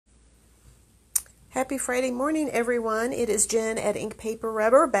Happy Friday morning, everyone. It is Jen at Ink Paper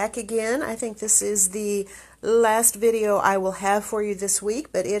Rubber back again. I think this is the last video I will have for you this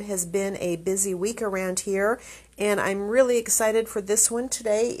week, but it has been a busy week around here, and I'm really excited for this one.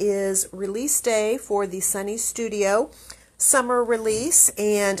 Today is release day for the Sunny Studio summer release,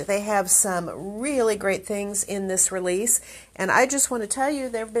 and they have some really great things in this release. And I just want to tell you,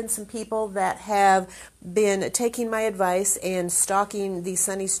 there have been some people that have been taking my advice and stalking the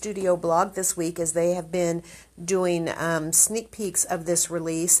Sunny Studio blog this week, as they have been doing sneak peeks of this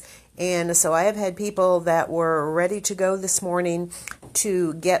release. And so I have had people that were ready to go this morning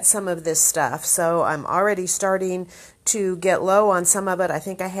to get some of this stuff. So I'm already starting to get low on some of it. I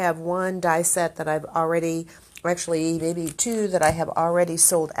think I have one die set that I've already, actually maybe two that I have already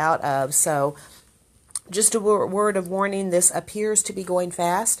sold out of. So just a word of warning, this appears to be going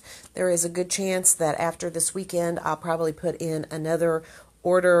fast. There is a good chance that after this weekend I'll probably put in another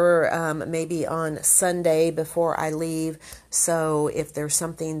order maybe on Sunday before I leave. So if there's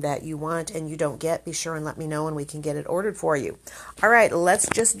something that you want and you don't get, be sure and let me know and we can get it ordered for you. All right, let's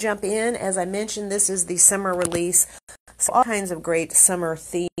just jump in. As I mentioned, this is the summer release. So all kinds of great summer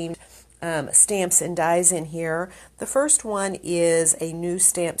themed stamps and dies in here. The first one is a new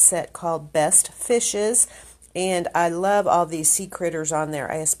stamp set called Best Fishes, and I love all these sea critters on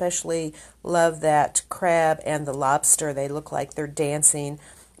there. I especially love that crab and the lobster. They look like they're dancing,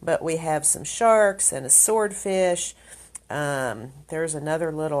 but we have some sharks and a swordfish. There's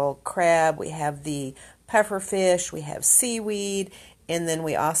another little crab. We have the pufferfish. We have seaweed. And then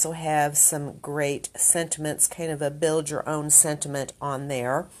we also have some great sentiments, kind of a build your own sentiment on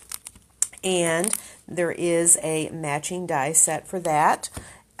there. And there is a matching die set for that.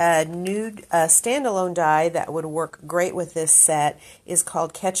 A new standalone die that would work great with this set is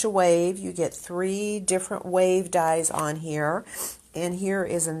called Catch a Wave. You get 3 different wave dies on here. And here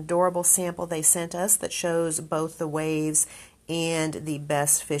is an adorable sample they sent us that shows both the waves and the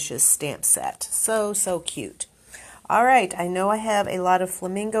Best Fishes stamp set. So, so cute. All right, I know I have a lot of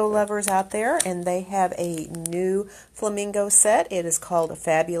flamingo lovers out there, and they have a new flamingo set. It is called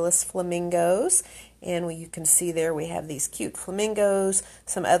Fabulous Flamingos, and you can see there we have these cute flamingos,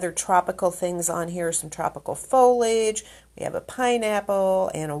 some other tropical things on here, some tropical foliage. We have a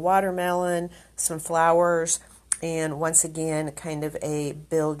pineapple and a watermelon, some flowers, and once again, kind of a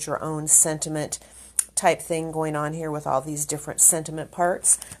build your own sentiment type thing going on here with all these different sentiment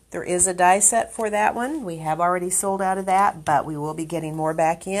parts. There is a die set for that one. We have already sold out of that, but we will be getting more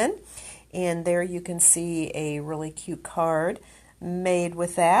back in. And there you can see a really cute card made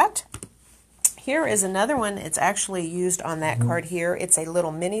with that. Here is another one. It's actually used on that card here. It's a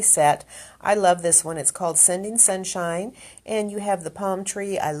little mini set. I love this one. It's called Sending Sunshine, and you have the palm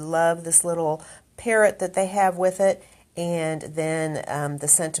tree. I love this little parrot that they have with it. And then the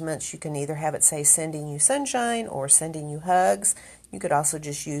sentiments, you can either have it say sending you sunshine or sending you hugs. You could also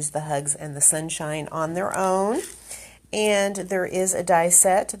just use the hugs and the sunshine on their own. And there is a die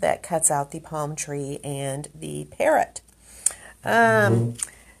set that cuts out the palm tree and the parrot.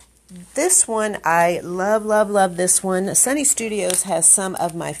 This one, I love, love, love this one. Sunny Studios has some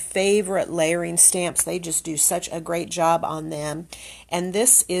of my favorite layering stamps. They just do such a great job on them. And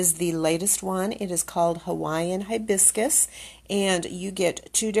this is the latest one. It is called Hawaiian Hibiscus. And you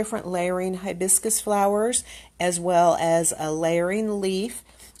get 2 different layering hibiscus flowers, as well as a layering leaf.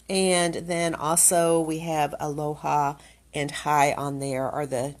 And then also we have Aloha and Hi on there are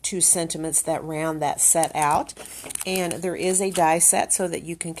the 2 sentiments that round that set out. And there is a die set so that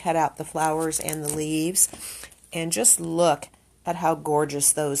you can cut out the flowers and the leaves. And just look at how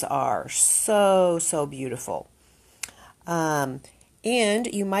gorgeous those are. So, so beautiful. And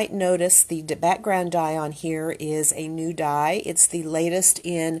you might notice the background die on here is a new die. It's the latest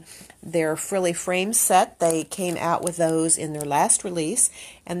in their frilly frame set. They came out with those in their last release.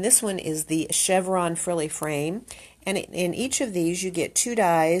 And this one is the chevron frilly frame. And in each of these, you get 2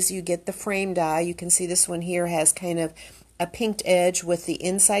 dies. You get the frame die. You can see this one here has kind of a pinked edge with the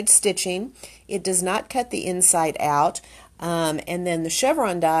inside stitching. It does not cut the inside out. And then the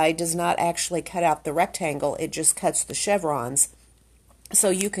chevron die does not actually cut out the rectangle. It just cuts the chevrons. So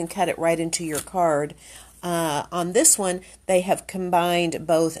you can cut it right into your card. On this one, they have combined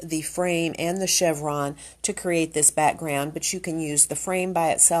both the frame and the chevron to create this background, but you can use the frame by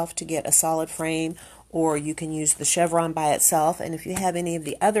itself to get a solid frame, or you can use the chevron by itself. And if you have any of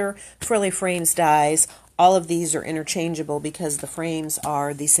the other frilly frames dies, all of these are interchangeable because the frames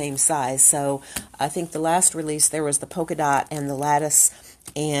are the same size. So I think the last release there was the polka dot and the lattice,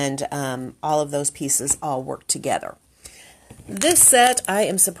 and all of those pieces all work together. This set, I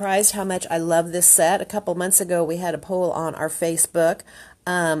am surprised how much I love this set. A couple months ago, we had a poll on our Facebook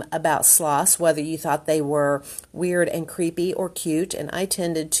about sloths, whether you thought they were weird and creepy or cute, and I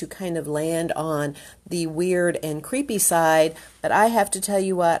tended to kind of land on the weird and creepy side, but I have to tell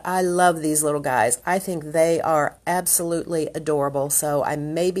you what, I love these little guys. I think they are absolutely adorable, so I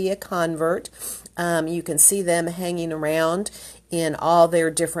may be a convert. You can see them hanging around in all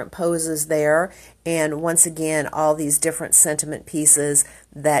their different poses there, and once again, all these different sentiment pieces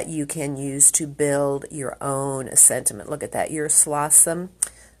that you can use to build your own sentiment. Look at that, you're slothsome.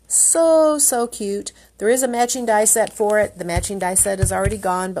 So cute. There is a matching die set for it. The matching die set is already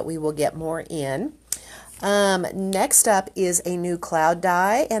gone, but we will get more in. Next up is a new cloud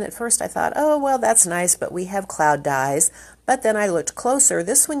die, and at first I thought, oh, well, that's nice, but we have cloud dies. But then I looked closer.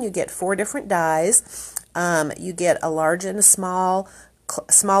 This one you get 4 different dies. You get a large and a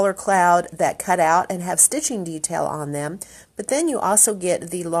smaller cloud that cut out and have stitching detail on them. But then you also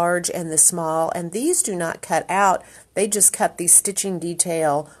get the large and the small, and these do not cut out. They just cut the stitching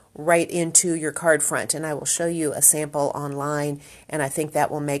detail right into your card front, and I will show you a sample online, and I think that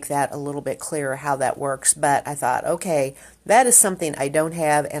will make that a little bit clearer how that works. But I thought, okay, that is something I don't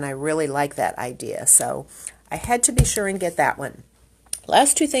have, and I really like that idea, so I had to be sure and get that one.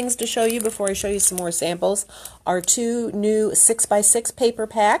 Last 2 things to show you before I show you some more samples are 2 new 6x6 paper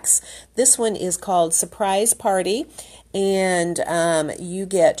packs. This one is called Surprise Party, and you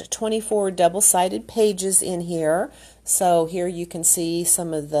get 24 double-sided pages in here. So here you can see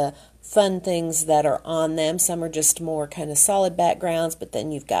some of the fun things that are on them. Some are just more kind of solid backgrounds, but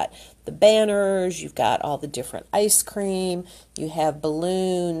then you've got the banners, you've got all the different ice cream, you have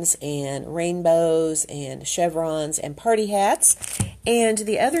balloons and rainbows and chevrons and party hats. And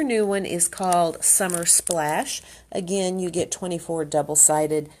the other new one is called Summer Splash. Again, you get 24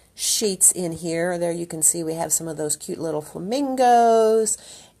 double-sided sheets in here. There you can see we have some of those cute little flamingos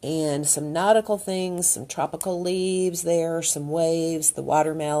and some nautical things, some tropical leaves there, some waves, the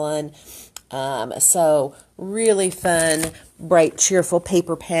watermelon. So really fun, bright, cheerful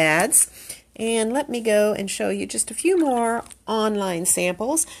paper pads. And let me go and show you just a few more online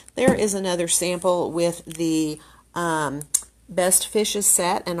samples. There is another sample with the Best Fishes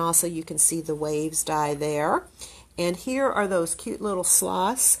set, and also you can see the waves die there. And here are those cute little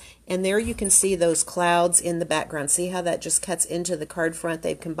sloths, and there you can see those clouds in the background. See how that just cuts into the card front?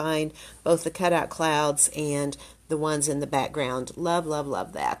 They've combined both the cutout clouds and the ones in the background. Love, love,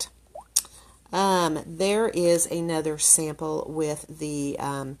 love that. There is another sample with the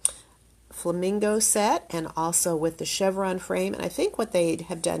flamingo set and also with the chevron frame. And I think what they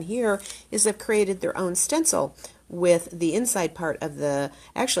have done here is they've created their own stencil with the inside part of the,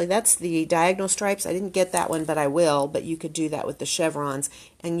 actually that's the diagonal stripes. I didn't get that one, but I will, but you could do that with the chevrons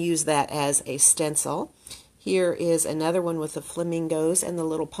and use that as a stencil. Here is another one with the flamingos and the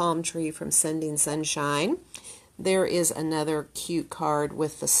little palm tree from Sending Sunshine. There is another cute card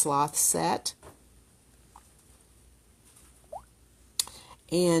with the sloth set.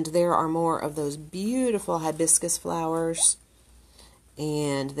 And there are more of those beautiful hibiscus flowers.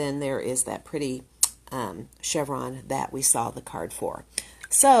 And then there is that pretty chevron that we saw the card for.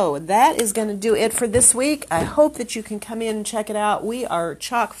 So that is going to do it for this week. I hope that you can come in and check it out. We are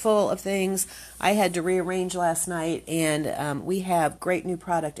chock full of things I had to rearrange last night, and we have great new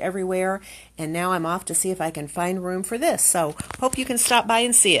product everywhere. And now I'm off to see if I can find room for this. So hope you can stop by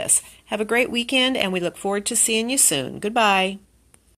and see us. Have a great weekend, and we look forward to seeing you soon. Goodbye.